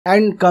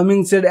And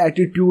কামিংসের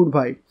attitude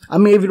ভাই,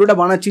 আমি এই ভিডিওটা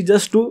বানাচ্ছি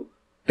just to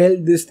tell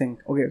this thing,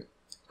 okay.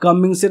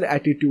 কামিংসের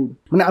attitude,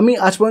 মানে আমি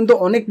আজ পর্যন্ত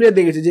অনেক প্লেয়ার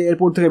দেখেছি যে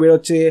এয়ারপোর্ট থেকে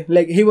বেরোচ্ছে,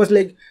 লাইক হি ওয়াজ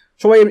লাইক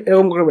সবাই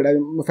এরকম করে বেড়ায়,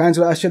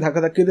 ফ্যান্সরা আসছে ধাক্কা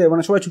ধাক্কিতে,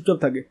 মানে সবাই চুপচাপ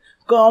থাকে।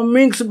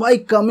 কামিংস ভাই,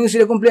 কামিংস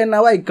এরকম প্লেয়ার না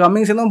ভাই,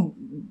 কামিংস একদম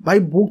ভাই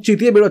বুক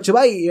চিতিয়ে বেরোচ্ছে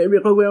ভাই,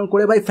 এরকম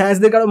করে ভাই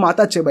ফ্যান্সদের আরও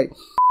মাতাচ্ছে ভাই।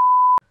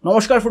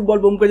 নমস্কার, ফুটবল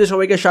বোমকেশে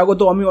সবাইকে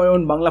স্বাগত। আমি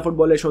অয়ন, বাংলা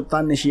ফুটবলের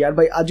সত্যান নেশি। আর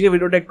ভাই আজকে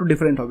ভিডিওটা একটু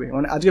ডিফারেন্ট হবে,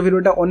 মানে আজকে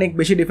ভিডিওটা অনেক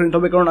বেশি ডিফারেন্ট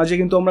হবে, কারণ আজকে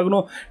কিন্তু আমরা কোনো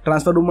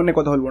ট্রান্সফার রুমার নিয়ে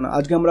কথা বলবো না,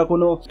 আজকে আমরা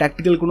কোনো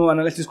ট্যাকটিক্যাল কোনো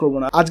অ্যানালাইসিস করবো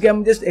না। আজকে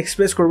আমি জাস্ট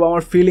এক্সপ্রেস করবো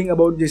আমার feeling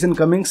about Jason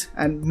Cummings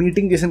and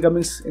meeting Jason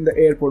Cummings in the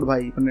airport.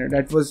 ভাই মানে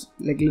that was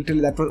like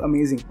literally that was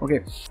amazing, okay.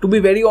 Two be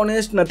very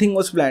honest, nothing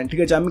was plan, ঠিক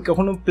আছে। আমি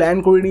কখনো প্ল্যান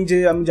করিনি যে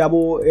আমি যাবো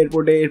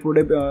এয়ারপোর্টে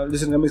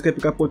জেসন কামিংসকে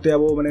পিক আপ করতে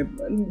যাবো, মানে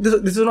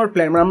দিস ইজ নট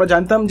প্ল্যান। মানে আমরা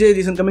জানতাম যে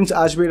জেসন কামিংস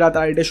আসবে রাত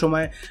 8টার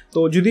সময়, তো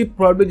যদি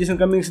প্রবলি জেসন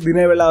কামিংস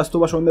দিনের বেলা আসতো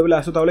বা সন্ধ্যাবেলা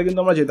আসতো তাহলে কিন্তু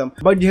আমরা যেতাম।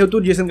 বাট যেহেতু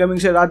জেসন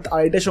কামিংসের রাত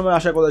 8টার সময়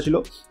আসার কথা ছিল,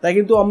 তাই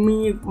কিন্তু আমি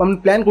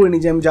প্ল্যান করিনি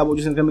যে আমি যাবো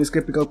জেসন কামিংসকে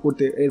পিক আপ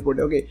করতে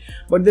এয়ারপোর্টে, ওকে।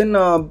 But then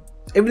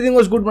everything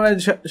was good, মানে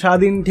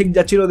সারাদিন ঠিক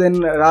যাচ্ছিলো। দেন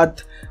রাত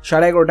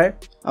 11:30টায়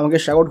আমাকে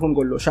সাগর ফোন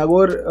করলো।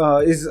 সাগর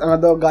is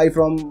another guy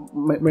from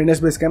মেরিনাস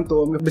base camp, তো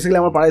বেসিক্যালি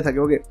আমার পাড়ায় থাকে,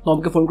 ওকে। তো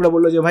আমাকে ফোন করে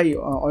বললো যে ভাই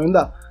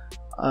অয়নদা,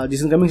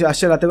 জেসন কামিংস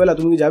আসছে রাতেবেলা,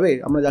 তুমি কি যাবে?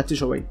 আমরা যাচ্ছি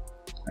সবাই।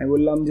 আমি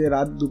বললাম যে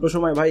রাত 2টোর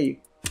সময় ভাই,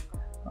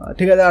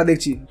 ঠিক আছে দাঁড়া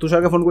দেখছি।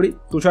 তুষারকে ফোন করি,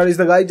 তুষার ইজ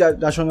দ্য গাই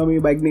যার সঙ্গে আমি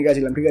বাইক নিয়ে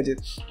গেছিলাম, ঠিক আছে।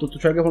 তো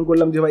তুষারকে ফোন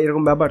করলাম যে ভাই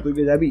এরকম ব্যাপার, তুই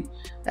কি যাবি?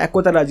 এক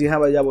কথা রাজি,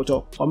 হ্যাঁ ভাই যাবো চ।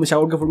 আমি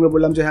সাগরকে ফোন করে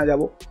বললাম যে হ্যাঁ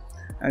যাবো।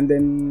 অ্যান্ড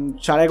দেন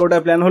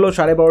 11:30টায় প্ল্যান হলো,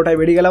 12:30টায়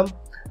বেরিয়ে গেলাম।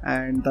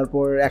 অ্যান্ড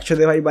তারপর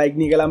একসাথে ভাই বাইক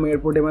নিয়ে গেলাম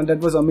এয়ারপোর্টে, মানে দ্যাট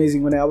ওয়াজ অ্যামেজিং।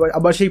 মানে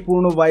আবার সেই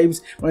পুরোনো ভাইবস,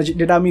 মানে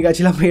যেটা আমি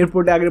গেছিলাম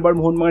এয়ারপোর্টে আগের বার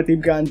মোহন বাগান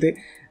টিমকে আনতে।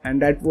 And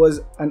that was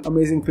an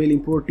amazing feeling.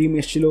 পুরো টিম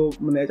এসেছিলো,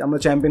 মানে আমরা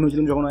চ্যাম্পিয়ন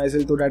হয়েছিলাম যখন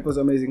আইএসএল, তো দ্যাট ওয়াজ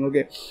অ্যামেজিং,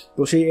 ওকে।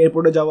 তো সেই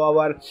এয়ারপোর্টে যাওয়া,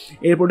 আবার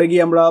এয়ারপোর্টে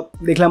গিয়ে আমরা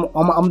দেখলাম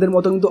আমাদের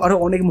মতো কিন্তু আরও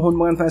অনেক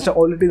মোহনবাগান ফ্যান্সরা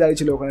অলরেডি দাঁড়িয়ে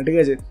ছিল ওখানে, ঠিক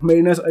আছে।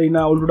 মেরিনাস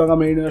না উল্টোডাঙ্গা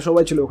মেরিনাস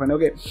সবাই ছিল ওখানে,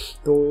 ওকে।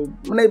 তো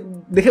মানে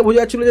দেখে বোঝা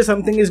যাচ্ছিলো যে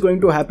something is going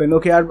to happen,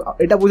 ওকে। আর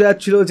এটা বোঝা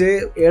যাচ্ছিলো যে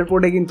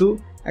এয়ারপোর্টে কিন্তু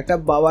একটা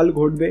বাওয়াল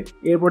ঘটবে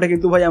এয়ারপোর্টে,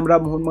 কিন্তু ভাই আমরা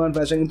মোহনবাগান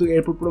ফ্যান্সরা কিন্তু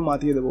এয়ারপোর্ট পুরো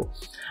মাতিয়ে দেবো।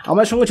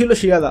 আমার সঙ্গে ছিল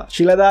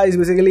শিলাদা is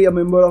basically a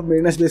member of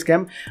মেরিনাস base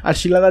camp. আর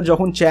শিলাদা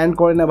যখন চ্যান্ট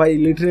করে না ভাই,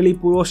 লিটারেলি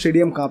পুরো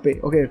স্টেডিয়াম কাঁপে,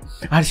 ওকে।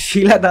 আর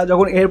শিলাদা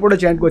যখন এয়ারপোর্টে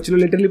চ্যান্ট করছিল,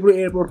 লিটারেলি পুরো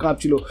এয়ারপোর্ট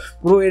কাঁপছিল,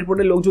 পুরো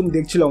এয়ারপোর্টের লোকজন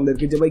দেখছিল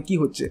আমাদেরকে যে ভাই কী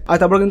হচ্ছে। আর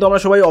তারপর কিন্তু আমরা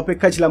সবাই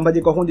অপেক্ষায় ছিলাম ভাই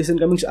যে কখন জেসন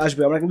কামিংস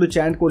আসবে। আমরা কিন্তু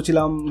চ্যান্ট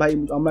করছিলাম ভাই,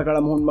 আমরা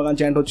কারা মোহনবাগান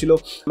চ্যান্ট হচ্ছিল।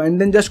 অ্যান্ড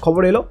দেন জাস্ট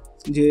খবর এলো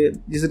যে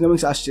জেসন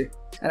কামিংস আসছে।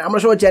 অ্যান্ড আমরা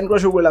সবাই চ্যান্ট করা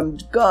শুরু করলাম,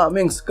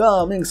 Cummins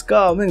Cummins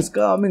Cummins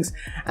Cummins.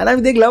 And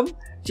আমি দেখলাম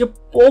যে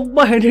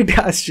পোগবা হেঁটে হেঁটে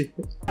আসছে।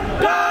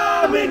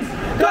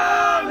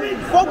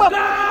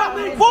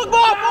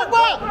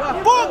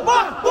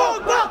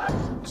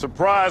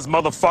 Surprise,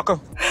 motherfucker!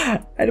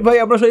 আরে ভাই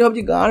আমরা সবাই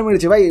ভাবছি গান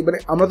মেরেছে ভাই, মানে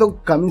আমরা তো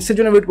কামিংসের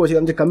জন্য ওয়েট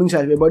করছিলাম যে কামিংস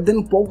আসবে, বাট দেন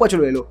পোগবা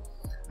চলে এলো।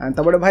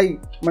 তারপরে ভাই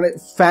মানে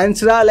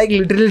ফ্যান্সরা লাইক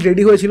লিটারেলি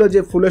রেডি হয়েছিল যে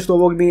ফুলের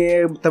স্তবক নিয়ে,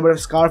 তারপরে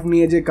স্কার্ফ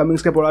নিয়ে যে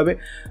কামিংসকে পড়াবে।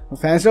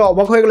 ফ্যান্সরা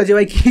অবাক হয়ে গেলো যে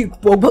ভাই কি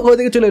পোগবা কোথা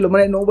থেকে চলে এলো,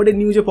 মানে নোবডি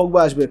নিউ যে পোগবা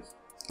আসবে।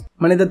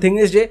 মানে দ্য থিং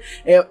ইজ যে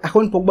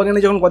এখন পোগবাকে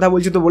নিয়ে যখন কথা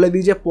বলছি তো বলে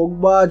দিই যে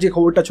পোগবা যে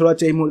খবরটা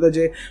ছড়াচ্ছে এই মুহূর্তে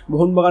যে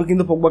মোহনবাগান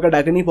কিন্তু পোগবাকে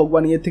ডাকেনি, পোগবা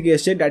নিজের থেকে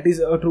এসছে, that is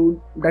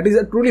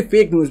a truly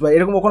fake news ভাই।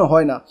 এরকম কখনো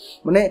হয় না,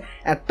 মানে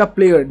একটা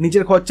প্লেয়ার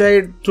নিজের খরচায়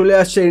চলে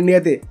আসছে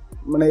ইন্ডিয়াতে,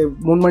 মানে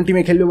মোহনবাগান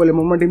টিমে খেলবে বলে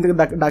মোহনবাগান টিম থেকে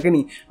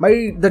ডাকেনি ভাই।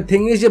 দ্য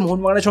থিং ইজ যে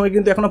মোহনবাগানের সঙ্গে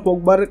কিন্তু এখনও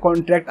পোগবার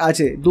কন্ট্রাক্ট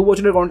আছে, 2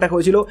 বছরের কন্ট্রাক্ট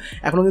হয়েছিল,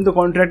 এখনও কিন্তু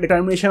কন্ট্রাক্ট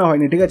টার্মিনেশন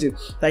হয়নি, ঠিক আছে।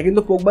 তাই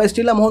কিন্তু পোগবা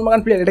স্টিল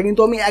মোহনবাগান প্লেয়ার, এটা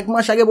কিন্তু আমি 1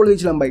 মাস আগে বলে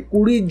দিয়েছিলাম ভাই।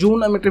 20 জুন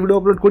আমি একটা ভিডিও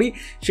আপলোড করি,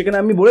 সেখানে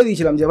আমি বলে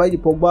দিয়েছিলাম যে ভাই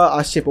পোগবা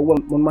আসছে, পোগবা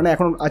মোহনবাগানে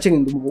এখন আছে,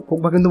 কিন্তু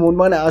পোগবা কিন্তু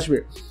মোহনবাগানে আসবে।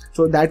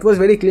 So that was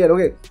very clear,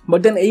 okay. But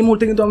then এই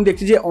মুহূর্তে কিন্তু আমি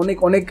দেখছি যে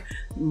অনেক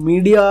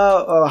মিডিয়া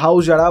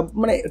হাউস, যারা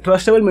মানে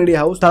ট্রাস্টেবল মিডিয়া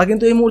হাউস, তারা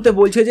কিন্তু এই মুহূর্তে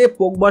বলছে যে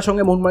পোগবার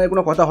সঙ্গে মোহনবাগানের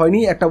কোনো কথা হয়নি।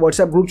 একটা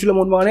হোয়াটসঅ্যাপ গ্রুপ ছিল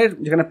মোহনবাগানের,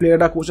 যেখানে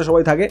প্লেয়াররা কোচরা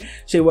সবাই থাকে,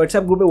 সেই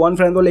হোয়াটসঅ্যাপ গ্রুপে ওয়ান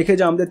ফ্রেন্ড লিখে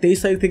যে আমাদের 23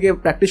 তারিখ থেকে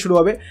প্র্যাকটিস শুরু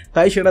হবে,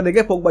 তাই সেটা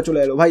দেখে পোগবা চলে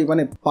এলো ভাই।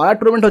 মানে পাড়ার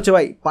টুর্নামেন্ট হচ্ছে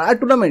ভাই, পাড়ার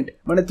টুর্নামেন্ট,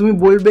 মানে তুমি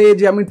বলবে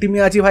যে আমি টিমে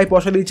আছি ভাই,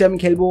 পয়সা দিচ্ছি আমি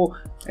খেলবো,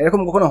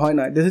 এরকম কখনো হয়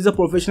না। This is a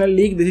professional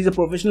league, this is a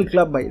professional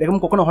club ভাই। এরকম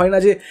কখনো হয় না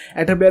যে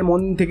একটা প্লেয়ার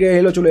মন থেকে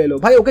চলে এলো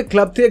ভাই। ওকে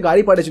ক্লাব থেকে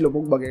গাড়ি পাঠিয়েছিল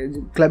পোগবাকে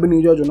ক্লাবে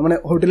নিয়ে যাওয়ার জন্য, মানে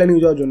হোটেলে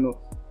নিয়ে যাওয়ার জন্য,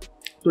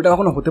 তো এটা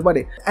কখনো হতে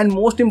পারে? অ্যান্ড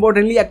মোস্ট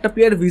ইম্পর্টেন্টলি একটা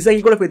প্লেয়ার ভিসা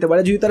কী করে পেতে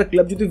পারে যদি তার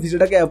ক্লাব যদি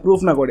ভিসাটাকে অ্যাপ্রুভ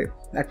না করে?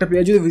 একটা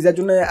প্লেয়ার যদি ভিসার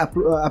জন্য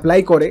অ্যাপ্লাই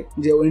করে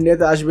যে ও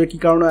ইন্ডিয়াতে আসবে, কী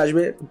কারণে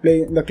আসবে, play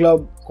in the club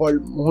call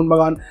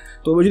Mohun Bagan,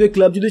 তো যদি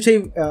ক্লাব যদি সেই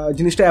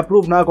জিনিসটা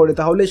অ্যাপ্রুভ না করে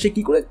তাহলে সে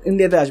কী করে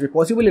ইন্ডিয়াতে আসবে?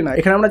 পসিবলই না।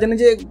 এখানে আমরা জানি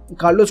যে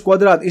কার্লোস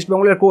কোয়াদ্রাত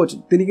ইস্টবেঙ্গলের কোচ,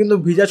 তিনি কিন্তু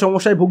ভিসা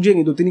সমস্যায় ভুগছে,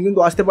 কিন্তু তিনি কিন্তু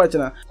আসতে পারছে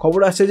না। খবর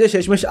আসছে যে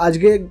শেষমেশ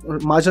আজকে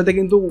মাঝরাতে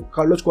কিন্তু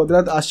কার্লোস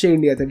কোয়াদ্রাত আসছে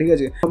ইন্ডিয়াতে, ঠিক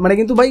আছে। মানে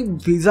কিন্তু ভাই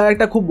ভিসা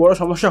একটা খুব বড়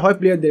সমস্যা হয়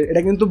প্লেয়ারদের,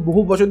 এটা কিন্তু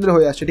বহু বছর ধরে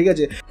হয়ে আসছে, ঠিক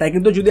আছে। তাই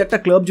কিন্তু যদি একটা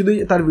ক্লাব যদি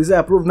তার ভিসা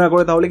অ্যাপ্রুভ না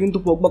করে তাহলে কিন্তু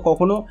পোগবা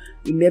কখনো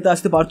ইন্ডিয়াতে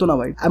আসতে পারতো না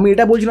ভাই। আমি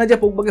এটা বলছি না যে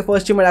পোগবাকে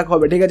ফার্স্ট টিমে রাখা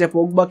হবে, ঠিক আছে।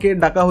 পোগবাকে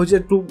ডাকা হয়েছে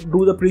to do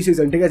the pre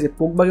season, ঠিক আছে।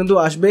 পোগবা কিন্তু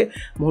আসবে,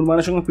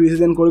 মোহনবাগানের সঙ্গে প্রি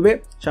সিজন করবে,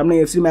 সামনে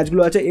এফসি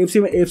ম্যাচগুলো আছে।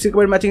 এফসি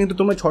কাপের ম্যাচে কিন্তু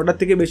তোমরা 6টার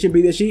থেকে বেশি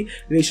বিদেশি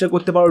রেজিস্টার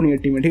করতে পারো নিয়ে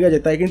টিমে, ঠিক আছে।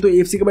 তাই কিন্তু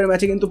এফসি কাপের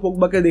ম্যাচে কিন্তু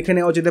পোগবাকে দেখে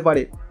নেওয়া যেতে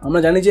পারে। আমরা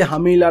জানি যে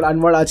হামিল আর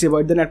আনওয়ার আছে,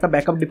 বাট দেন একটা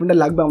ব্যাকআপ ডিফেন্ডার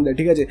লাগবে আমাদের,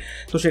 ঠিক আছে।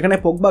 তো সেখানে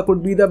Pogba could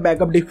be the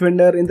backup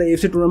defender in the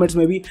FC tournaments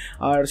maybe.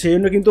 আর সেই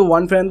জন্য কিন্তু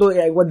ওয়ান ফেরান্দো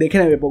একবার দেখে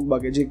নেবে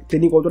পোগবাকে যে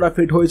তিনি কতটা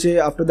ফিট হয়েছে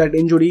আফটার দ্যাট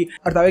ইনজুরি।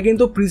 আর তাকে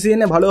কিন্তু প্রি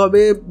সিজনে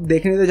ভালোভাবে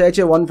দেখে নিতে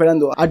চাইছে ওয়ান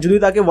ফেরান্দো। আর যদি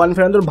তাকে ওয়ান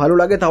ফেরান্দোর ভালো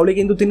লাগে তাহলে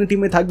কিন্তু তিনি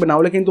টিমে থাকবে, না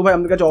হলে কিন্তু ভাই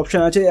আমাদের কাছে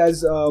অপশন আছে অ্যাজ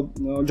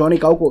জনি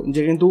কাউকো,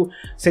 যে কিন্তু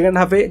সেকেন্ড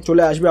হাফে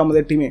চলে আসবে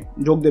আমাদের টিমে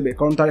যোগ দেবে,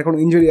 কারণ তার এখন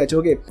ইনজুরি আছে।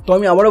 ওকে, তো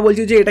আমি আবারও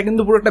বলছি যে এটা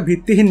কিন্তু পুরো একটা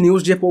ভিত্তিহীন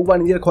নিউজ যে পোগবা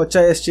নিজের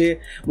খরচায় এসছে,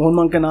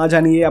 মোহনবাগানকে না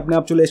জানিয়ে আপনি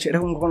আপ চলে এসছে, এটা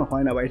কখনো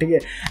হয় না ভাই, ঠিক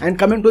আছে। And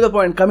coming to the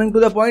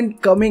point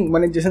coming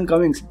মানে জেসন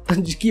কামিংস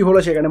কী হলো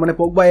সেখানে, মানে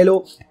পোগবা এলো,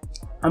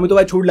 আমি তো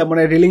ভাই ছুটলাম,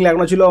 মানে রেলিং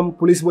লাগানো ছিল,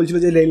 পুলিশ বলছিল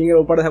যে রেলিংয়ের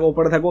ওপারে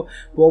থাকো।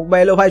 পোগবা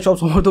এলো ভাই, সব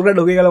সমর্থকরা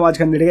ঢুকে গেল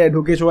মাঝখান দিয়ে, ঠিক আছে।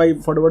 ঢুকে সবাই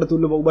ফটো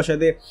তুললো পোগবার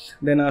সাথে,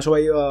 দেন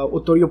সবাই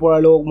উত্তরীয়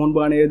পড়ালো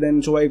মোহনবাগানের, দেন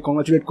সবাই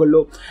কংগ্রাচুলেট করলো।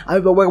 আমি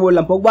পোগবাকে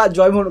বললাম পোগবা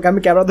জয় মোহন, আমি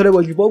ক্যামেরা ধরে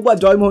বলছি পোগবা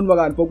জয়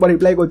মোহনবাগান। পোগবা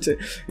রিপ্লাই করছে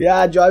ইয়া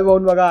জয়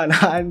Mohun Bagan,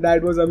 and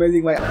that was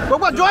amazing ভাই।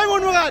 পোগবা জয়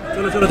মোহনবাগান,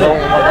 চলো।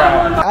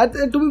 আর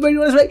তুমি ভেরি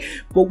মাচ ভাই,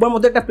 পোগবার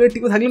মধ্যে একটা প্লেয়ার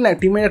টিমে থাকলে না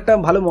টিমের একটা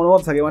ভালো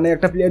মনোভাব থাকে, মানে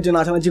একটা প্লেয়ার যে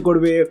নাচানাচি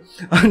করবে।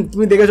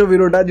 তুমি দেখেছো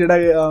ভিডিওটা যেটা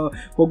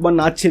পোগবা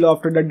ছিল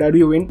আফটার দ্যাট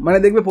ডার্বি উইন, মানে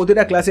দেখবে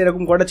প্রতিটা ক্লাসে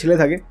এরকম কটা ছেলে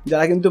থাকে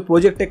যারা কিন্তু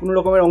প্রজেক্টে কোনো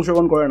রকমের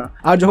অংশগ্রহণ করে না,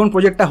 আর যখন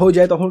প্রজেক্টটা হয়ে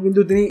যায় তখন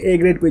কিন্তু তিনি এ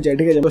গ্রেড পেয়ে যায়,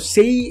 ঠিক আছে। তো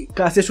সেই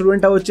ক্লাসের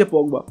স্টুডেন্টটা হচ্ছে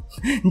পোগবা,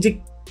 যে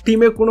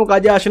টিমে কোনো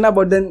কাজে আসে না,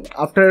 but then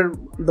after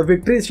the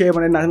victory সে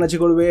মানে নাচানাচি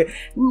করবে।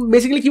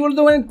 বেসিক্যালি কী বলতো,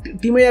 মানে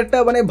টিমে একটা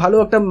মানে ভালো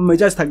একটা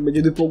মেজাজ থাকবে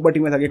যদি পোগবা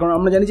টিমে থাকে, কারণ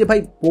আমরা জানি যে ভাই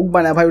পোগবা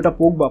না ভাই, ওটা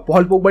পোগবা,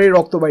 পল পোগবারই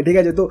রক্ত ভাই, ঠিক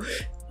আছে। তো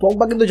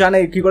পোগবা কিন্তু জানে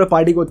কী করে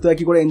পার্টি করতে হয়,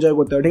 কী করে এনজয়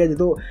করতে হয়, ঠিক আছে।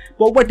 তো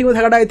পোগবার টিমে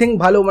থাকাটা আই থিঙ্ক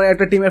ভালো, মানে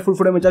একটা টিমের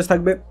ফুলফুলে মেজাজ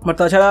থাকবে। বাট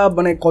তাছাড়া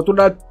মানে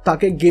কতটা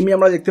তাকে গেমে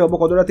আমরা দেখতে পাবো,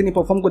 কতটা তিনি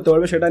পারফর্ম করতে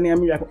পারবে সেটা নিয়ে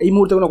আমি এই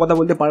মুহূর্তে কোনো কথা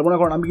বলতে পারবো না,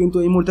 কারণ আমি কিন্তু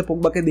এই মুহূর্তে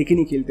পোগবাকে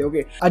দেখিনি খেলতে।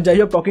 ওকে, আর যাই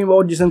হোক টকিং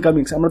অ্যাবাউট জেসন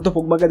কামিংস, আমরা তো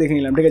পোগবাকে দেখে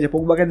নিলাম, ঠিক আছে।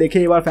 পোগবাকে দেখে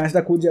এবার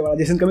ফ্যান্সটা খুঁজছে এবার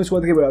জেসন কামিংস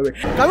কোথা থেকে বেরোবে।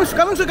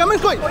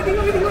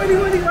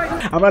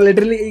 আমরা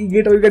লিটারালি এই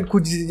গেট ওই গেট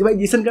খুঁজছি যে ভাই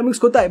জেসন কামিংস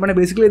কোথায়। মানে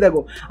বেসিক্যালি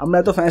দেখো আমরা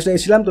এত ফ্যান্সটা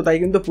এসেছিলাম, তো তাই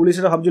কিন্তু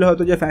পুলিশরা ভাবছিল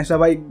হয়তো যে ফ্যান্সটা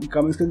ভাই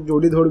কামিংসকে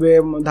জড়িয়ে ধরবে,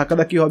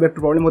 ধাক্কাধাক্কি হবে, একটু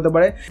প্রবলেম হতে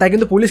পারে। তাই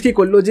কিন্তু পুলিশ কি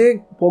করলো যে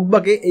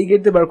পোগবাকে এই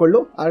গেট দিয়ে বের করলো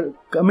আর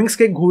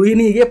কামিংসকে ঘুরিয়ে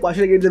নিয়ে গিয়ে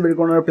পাশের গেট দিয়ে বের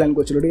করানোর প্ল্যান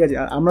করছিল, ঠিক আছে।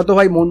 আর আমরা তো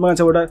ভাই মোহনবাগান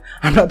সাপোর্টার,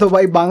 আমরা তো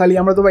ভাই বাঙালি,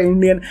 আমরা তো ভাই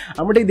ইন্ডিয়ান,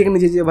 আমরা ঠিক দেখে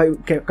নিয়েছি যে ভাই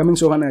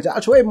কামিংস ওখানে আছে।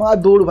 আর সবাই মা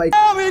দৌড় ভাই,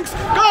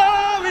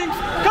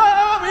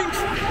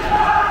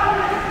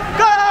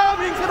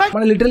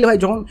 মানে লিটারালি ভাই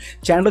যখন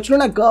চ্যান্ড হচ্ছিল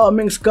না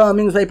কামিংস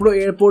ভাই, পুরো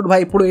এয়ারপোর্ট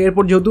ভাই, পুরো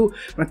এয়ারপোর্ট যেহেতু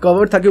মানে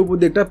কভার থাকে উপর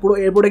দিকটা, পুরো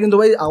এয়ারপোর্টে কিন্তু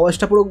ভাই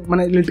আওয়াজটা পুরো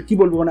মানে কী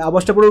বলবো, মানে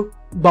আওয়াজটা পুরো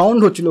বাউন্ড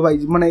হচ্ছিল ভাই,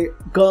 মানে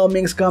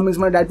কামিংস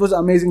মানে দ্যাট ওয়াজ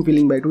অ্যামেজিং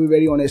ফিলিং ভাই, two be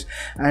very honest.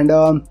 And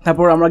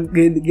তারপর আমরা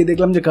গিয়ে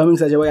দেখলাম যে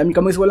কামিংস আছে ভাই, আমি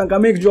কামিংস বললাম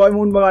Cummins Joy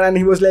Mohun Bagan, and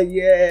he was like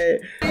ইয়ে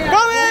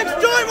কামিংস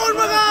জয়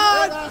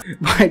মোহনবাগান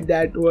ভাই,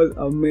 দ্যাট ওয়াজ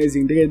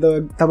অ্যামেজিং, ঠিক আছে। তো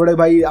তারপরে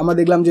ভাই আমরা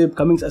দেখলাম যে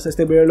কামিংস আস্তে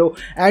আস্তে বেরোলো,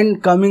 অ্যান্ড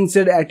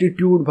কামিংসের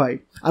অ্যাটিটিউড ভাই,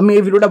 আমি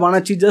এই ভিডিওটা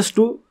বানাচ্ছি just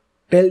to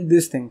tell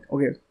this thing,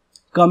 okay.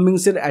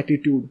 কামিংসের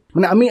attitude,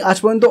 মানে আমি আজ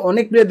পর্যন্ত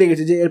অনেক প্লেয়ার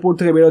দেখেছি যে এয়ারপোর্ট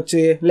থেকে বেরোচ্ছে,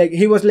 লাইক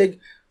হি ওয়াজ লাইক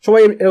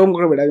সবাই এরকম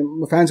করে বেড়ায়,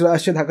 ফ্যান্সরা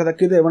আসছে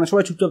ধাক্কাধাক্কিতে, মানে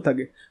সবাই চুপচাপ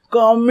থাকে।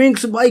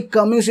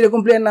 কামিংস এরকম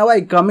প্লেয়ার না ভাই,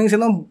 কামিংস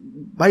একদম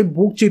ভাই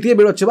বুক চিতিয়ে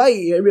বেরোচ্ছে ভাই,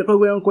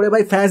 এরকম করে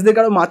ভাই ফ্যান্সদের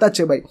আরও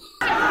মাতাচ্ছে ভাই।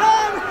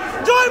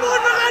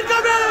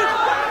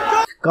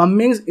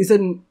 কামিংস ইজ এ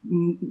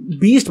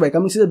বিস্ট ভাই,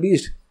 কামিংস ইজ এ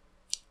বিস্ট।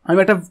 আমি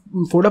একটা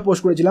ফটো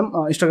পোস্ট করেছিলাম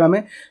ইনস্টাগ্রামে,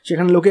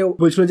 সেখানে লোকে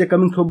বলছিল যে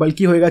কামিংস খুব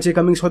বাল্কি হয়ে গেছে,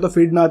 কামিংস হয়তো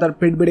ফিট না, তার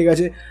পেট বেড়ে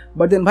গেছে,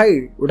 বাট দেন ভাই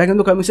ওটা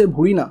কিন্তু কামিংসের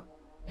ভুঁড়ি না,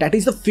 that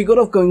is the figure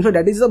of Cummins,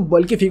 that is the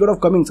bulky figure of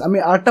Cummins. আমি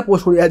আরেকটা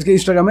পোস্ট করি আজকে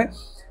ইনস্টাগ্রামে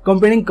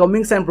comparing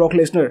Cummins and Brock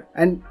Lesnar,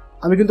 and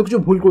আমি কিন্তু কিছু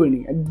ভুল করিনি,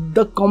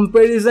 the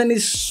comparison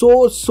is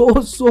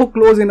so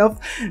close enough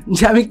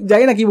যে আমি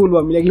জানি না কি বলবো,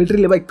 আমি লাইক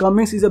লিটারালি ভাই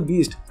Cummins is a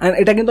beast. And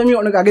এটা কিন্তু আমি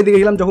অনেক আগে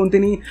দেখেছিলাম যখন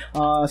তিনি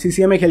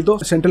সিসিএমে খেলতো,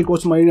 সেন্ট্রাল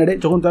কোস্ট মারিনারে,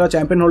 যখন তারা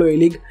চ্যাম্পিয়ন হলো এই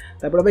লিগ।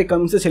 তারপরে ভাই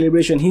কামিংসের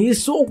সেলিব্রেশন, হি ইজ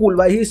সো কুল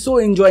ভাই, হি ইজ সো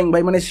এনজয়িং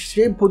ভাই, মানে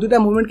সে প্রতিটা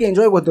মুভমেন্টকে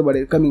এনজয় করতে পারে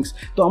কামিংস।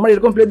 তো আমার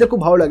এরকম প্লেয়ারদের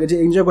খুব ভালো লাগে যে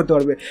এনজয় করতে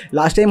পারবে।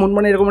 লাস্ট টাইম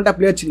মোহনবাগানে এরকম একটা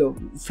প্লেয়ার ছিল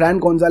ফ্র্যান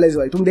গঞ্জালেস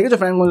ভাই, তুমি দেখেছো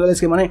ফ্র্যান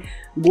গঞ্জালেসকে, মানে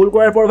গোল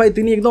করার পর ভাই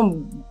তিনি একদম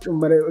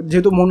মানে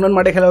যেহেতু মোহনবাগান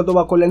মাঠে খেলা হতো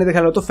বা কল্যাণীতে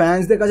খেলা হতো,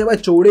 ফ্যান্সদের কাছে ভাই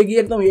চড়ে গিয়ে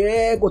একদম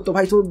করতো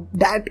ভাই। So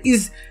that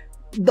is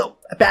the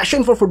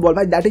passion for football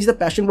ভাই, that is the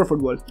passion for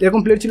football. এরকম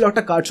প্লেয়ার ছিল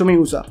একটা কার্সমি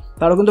ইউসা,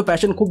 তারও কিন্তু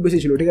প্যাশন খুব বেশি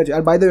ছিল, ঠিক আছে।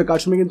 আর বাই দ্য ওয়ে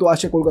কার্সমি কিন্তু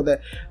আসছে কলকাতায়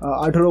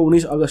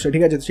 18-19 আগস্টে,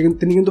 ঠিক আছে।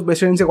 তিনি কিন্তু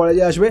প্রেসিডেন্সি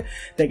কলেজে আসবে,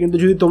 তাই কিন্তু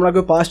যদি তোমরা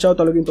কেউ পাস চাও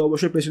তাহলে কিন্তু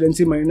অবশ্যই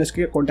প্রেসিডেন্সি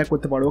মাইনাসকে কন্ট্যাক্ট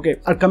করতে পারো, ওকে।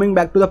 Are coming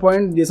back to the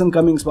point, Jason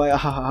Cummings ভাই,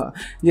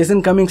 জেসন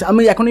কামিংস,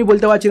 আমি এখনই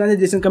বলতে পারছি না যে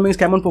জেসন কামিংস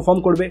কেমন পারফর্ম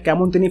করবে,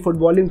 কেমন তিনি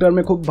ফুটবলিং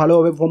টার্মে খুব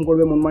ভালোভাবে পারফর্ম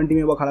করবে মোহনবাগান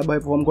টিমে বা খারাপভাবে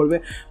পারফর্ম করবে,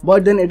 বাট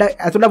দেন এটা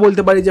এতটা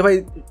বলতে পারি যে ভাই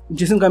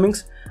জেসন কামিংস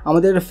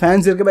আমাদের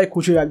ফ্যান্সদেরকে ভাই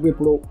খুশি রাখবে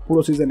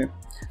পুরো সিজনে,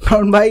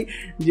 কারণ ভাই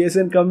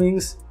Jason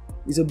Cummings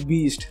is a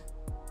beast.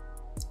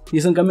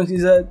 Jason Cummings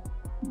is a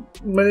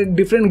মানে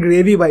ডিফারেন্ট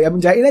গ্রেভি ভাই। আমি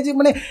জানি না যে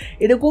মানে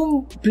এরকম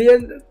প্লেয়ার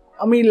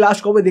আমি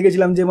লাস্ট কবে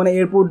দেখেছিলাম যে মানে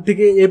এয়ারপোর্ট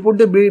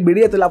দিয়ে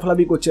বেরিয়ে তো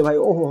লাফালাফি করছে ভাই।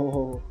 ও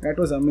হো that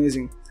was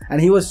amazing and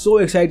he was so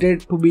excited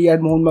to B at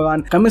Mohun Bagan.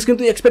 Cummins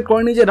কিন্তু এক্সপেক্ট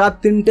করেনি যে রাত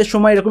 3টের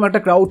সময় এরকম একটা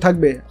ক্রাউড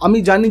থাকবে। আমি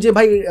জানি যে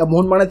ভাই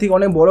মোহনবাগান থেকে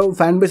অনেক বড়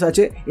ফ্যান বেস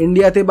আছে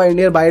ইন্ডিয়াতে বা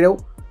ইন্ডিয়ার বাইরেও,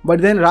 বাট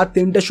দেন রাত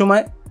 3টের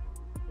সময়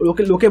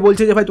লোকে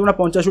বলছে যে ভাই তোমরা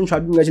 50 জন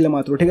 60 জন গেছিলে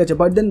মাত্র, ঠিক আছে,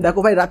 বাট দেন দেখো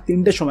ভাই রাত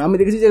 3টের সময় আমি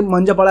দেখেছি যে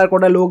মঞ্জাপাড়ার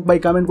কটা লোক ভাই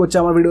কমেন্ট করছে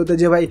আমার ভিডিওতে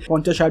যে ভাই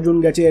 50-60 জন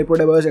গেছে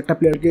এয়ারপোর্টে বাস একটা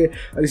প্লেয়ারকে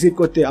রিসিভ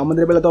করতে,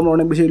 আমাদের বেলা তো আমরা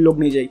অনেক বেশি লোক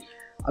নিয়ে যাই।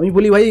 আমি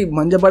বলি ভাই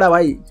মঞ্জাপাড়া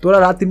ভাই তোরা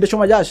রাত 3টের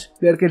সময় যাস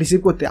প্লেয়ারকে রিসিভ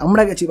করতে,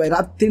 আমরা গেছি ভাই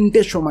রাত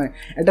 3টের সময়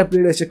একটা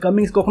প্লেয়ার এসেছে।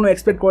 কামিংস কখনো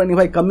এক্সপেক্ট করেনি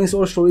ভাই। কামিংস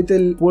ওর স্টোরিতে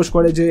পোস্ট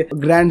করে যে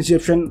গ্র্যান্ড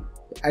রিসেপশন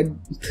অ্যাট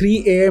 3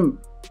 AM,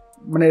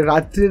 মানে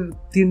রাত্রির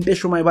 3টের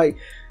সময় ভাই।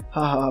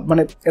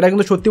 মানে এটা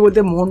কিন্তু সত্যি বলতে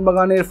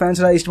মোহনবাগানের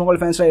ফ্যান্সরা, ইস্টবেঙ্গল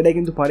ফ্যান্সরা এটাই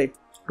কিন্তু পারে,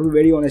 টু বি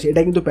ভেরি অনেস্ট,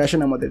 এটাই কিন্তু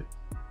প্যাশন আমাদের।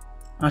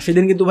 আর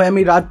সেদিন কিন্তু ভাই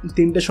আমি রাত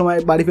 3টের সময়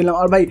বাড়ি ফেললাম।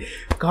 আর ভাই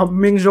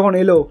কামিংস যখন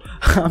এলো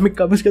আমি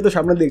কামিংসকে তো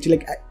সামনে দেখছি,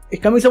 লাইক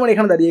কামিংস আমার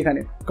এখানে দাঁড়িয়ে,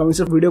 এখানে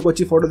কামিংসের ভিডিও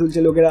করছি, ফটো তুলছে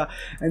লোকেরা।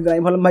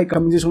 আমি ভাবলাম ভাই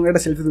কামিংসের সঙ্গে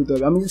একটা সেলফি তুলতে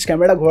হবে। আমি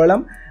ক্যামেরাটা ঘোরালাম,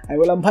 আমি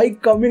বললাম ভাই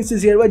কামিংস ইজ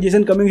হিয়ার, ভাই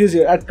Jason Cummings is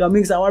here. R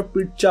Cummins আমার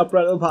পিঠ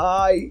চাপড়ালো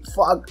ভাই,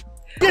 ফাক।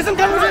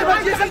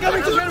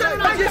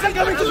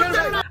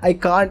 I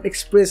can't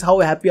express how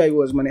happy I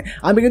was। মানে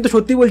আমি কিন্তু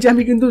সত্যি বলছি,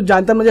 আমি কিন্তু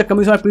জানতাম না যে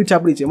কামিংস আমার পিঠ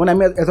চাপড়িয়েছে। মানে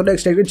আমি এতটা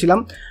এক্সাইটেড ছিলাম,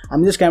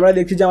 আমি জাস্ট ক্যামেরা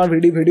দেখছি যে আমার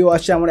ভিডিও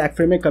আসছে, আমার এক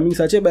ফ্রেমে কামিংস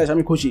আছে, ব্যাস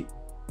আমি খুশি।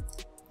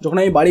 যখন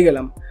আমি বাড়ি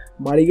গেলাম,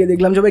 বাড়ি গিয়ে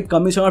দেখলাম যে ভাই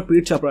কামিংস আমার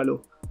পিঠ চাপড়ালো।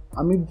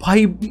 আমি ভাই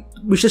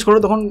বিশ্বাস করো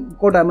তখন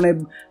কটা মানে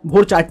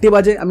ভোর 4টে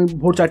বাজে, আমি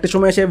ভোর 4টের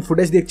সময় এসে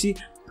ফুটেজ দেখছি।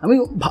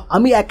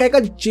 আমি একা একা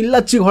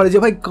চিল্লাচ্ছি ঘরে যে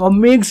ভাই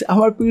কামিংস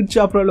আমার পিঠ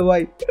চাপড়ালো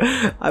ভাই।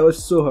 I was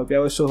so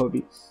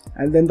happy.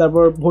 And then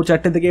তারপর ভোর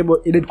 4টে থেকে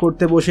এডিট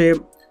করতে বসে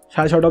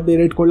 6:30 অব্দি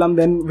এডিট করলাম।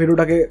 দেন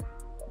ভিডিওটাকে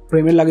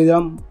প্রেমের লাগিয়ে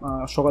দিলাম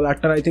সকাল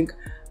 8টার আই থিঙ্ক।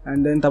 অ্যান্ড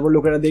দেন তারপর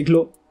লোকেরা দেখলো।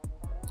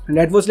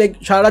 দ্যাট ওয়াজ লাইক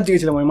সারা রাত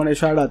জেগেছিলাম, মানে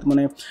সারা রাত।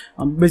 মানে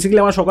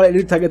বেসিক্যালি আমার সকালে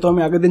এডিট থাকে, তো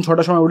আমি আগের দিন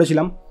 6টার সময়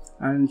উঠেছিলাম।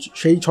 অ্যান্ড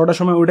সেই 6টার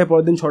সময় উঠে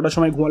পরের দিন 6টার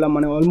সময় ঘুমালাম,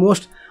 মানে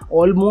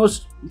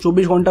অলমোস্ট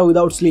 24 ঘন্টা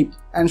উইদাউট স্লিপ।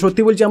 অ্যান্ড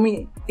সত্যি বলছি আমি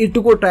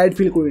এটুকু টায়ার্ড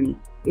ফিল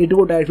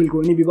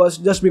করিনি,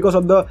 because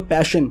of the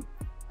passion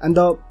and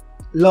the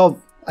love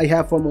I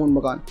have for Mohun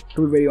Bagan, to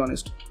be very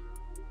honest.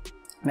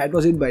 That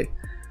was it, bhai.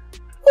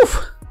 Oof,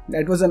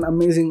 that was an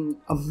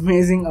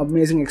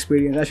amazing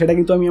experience. আর সেটা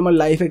কিন্তু আমি আমার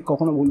লাইফে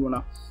কখনো ভুলবো না।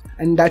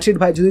 অ্যান্ড দ্যাটস ইট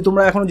ভাই। যদি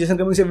তোমরা এখনো জেসন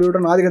কামিংসের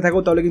ভিডিওটা না দেখে থাকো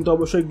তাহলে কিন্তু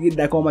অবশ্যই গিয়ে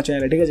দেখো আমার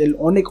চ্যানেলে, ঠিক আছে?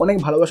 অনেক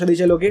ভালোবাসা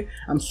দিয়েছে লোকে,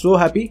 I am so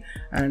happy.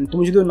 And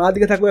তুমি যদি না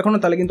দেখে থাকো এখনো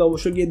তাহলে কিন্তু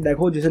অবশ্যই গিয়ে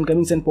দেখো জেসন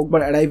কামিংস অ্যান্ড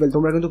পোগবার অ্যারাইভেল।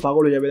 তোমরা কিন্তু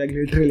পাগল হয়ে যাবে, লাইক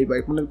লিটারেলি ভাই,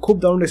 মানে খুব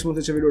দারুণ রেসপন্স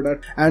হচ্ছে ভিডিওটার।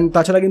 অ্যান্ড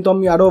তাছাড়া কিন্তু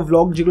আমি আরও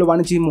ভ্লগ যেগুলো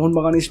বানিয়েছি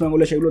মোহনবাগান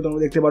ইস্টবেঙ্গলে, সেগুলো তোমরা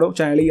দেখতে পারো,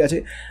 চ্যানেলেই আছে।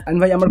 অ্যান্ড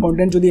ভাই আমার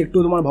কন্টেন্ট যদি একটু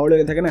তোমার ভালো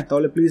লেগে থাকে না,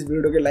 তাহলে প্লিজ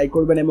ভিডিওটাকে লাইক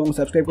করবেন এবং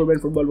সাবস্ক্রাইব করবেন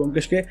ফুটবল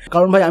ব্যোমকেশকে,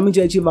 কারণ ভাই আমি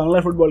চাইছি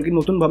বাংলার ফুটবলকে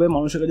নতুনভাবে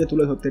মানুষের কাছে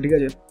তুলে ধরতে, ঠিক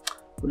আছে?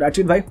 দ্যাটস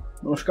ইট ভাই,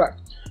 নমস্কার।